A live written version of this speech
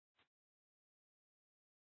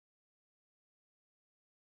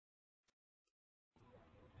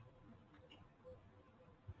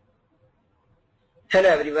Hello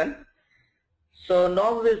everyone. So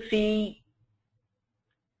now we'll see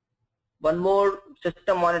one more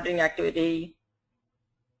system monitoring activity.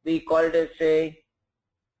 We call it as a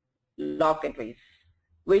lock entries,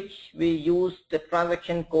 which we use the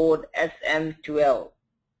transaction code SM12.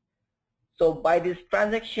 So by this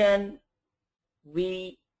transaction,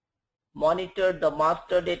 we monitor the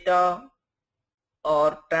master data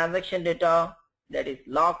or transaction data that is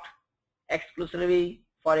locked exclusively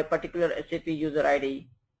for a particular SAP user ID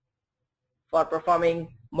for performing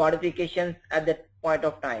modifications at that point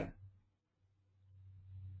of time.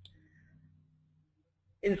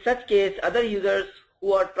 In such case, other users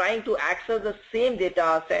who are trying to access the same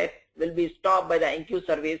data set will be stopped by the enqueue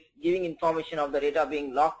service, giving information of the data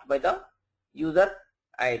being locked by the user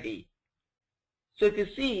ID. So if you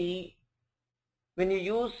see, when you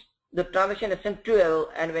use the transaction SM12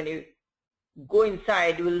 and when you go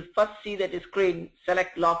inside, you will first see that screen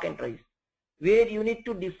select lock entries, where you need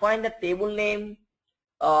to define the table name,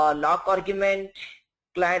 lock argument,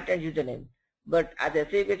 client and username. But as a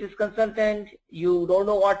SAP basis consultant, you don't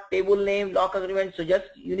know what table name, lock agreement, so just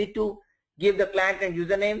you need to give the client and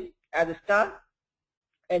username as a start,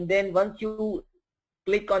 and then once you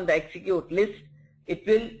click on the execute list, it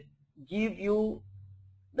will give you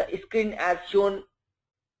the screen as shown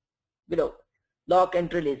below, lock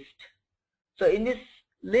entry list. So in this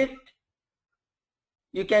list,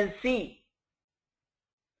 you can see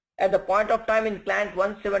at the point of time in client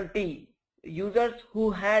 170, users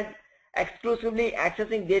who had exclusively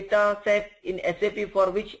accessing data set in SAP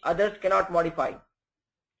for which others cannot modify.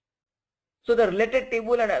 So the related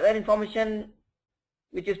table and other information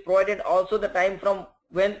which is provided, also the time from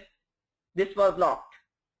when this was locked.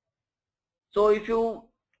 So if you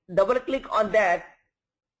double click on that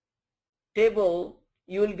table,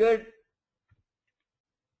 you will get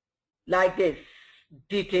like this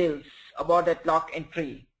details about that lock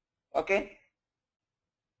entry. Okay,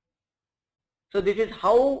 so this is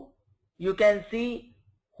how you can see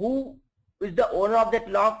who is the owner of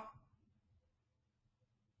that lock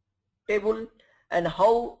table and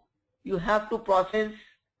how you have to process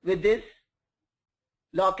with this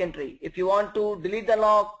lock entry. If you want to delete the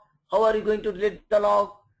lock, how are you going to delete the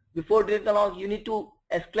lock? Before delete the lock, you need to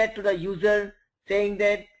escalate to the user saying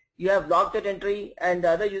that you have locked that entry and the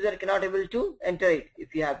other user cannot able to enter it.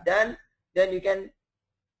 If you have done, then you can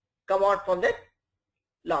come out from that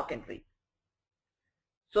lock entry.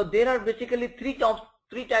 So there are basically three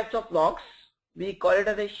types of locks. We call it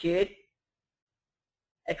as a shared,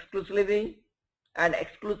 exclusively, and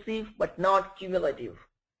exclusive but not cumulative.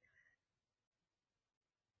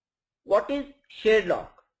 What is shared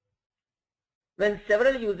lock? When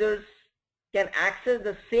several users can access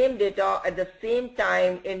the same data at the same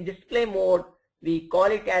time in display mode, we call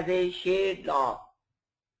it as a shared lock.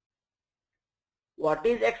 What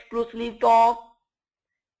is exclusive lock?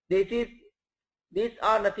 These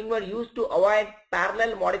are nothing but used to avoid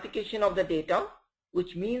parallel modification of the data,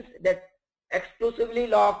 which means that exclusively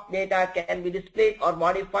locked data can be displayed or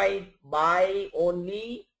modified by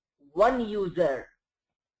only one user.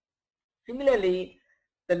 Similarly,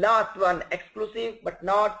 the last one, exclusive but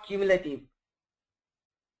not cumulative.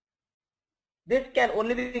 This can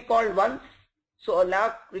only be called once, so a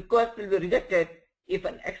lock request will be rejected if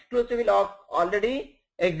an exclusive lock already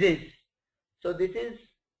exists. So these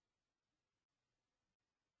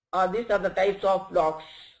are the types of locks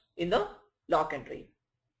in the lock entry.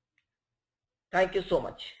 Thank you so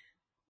much.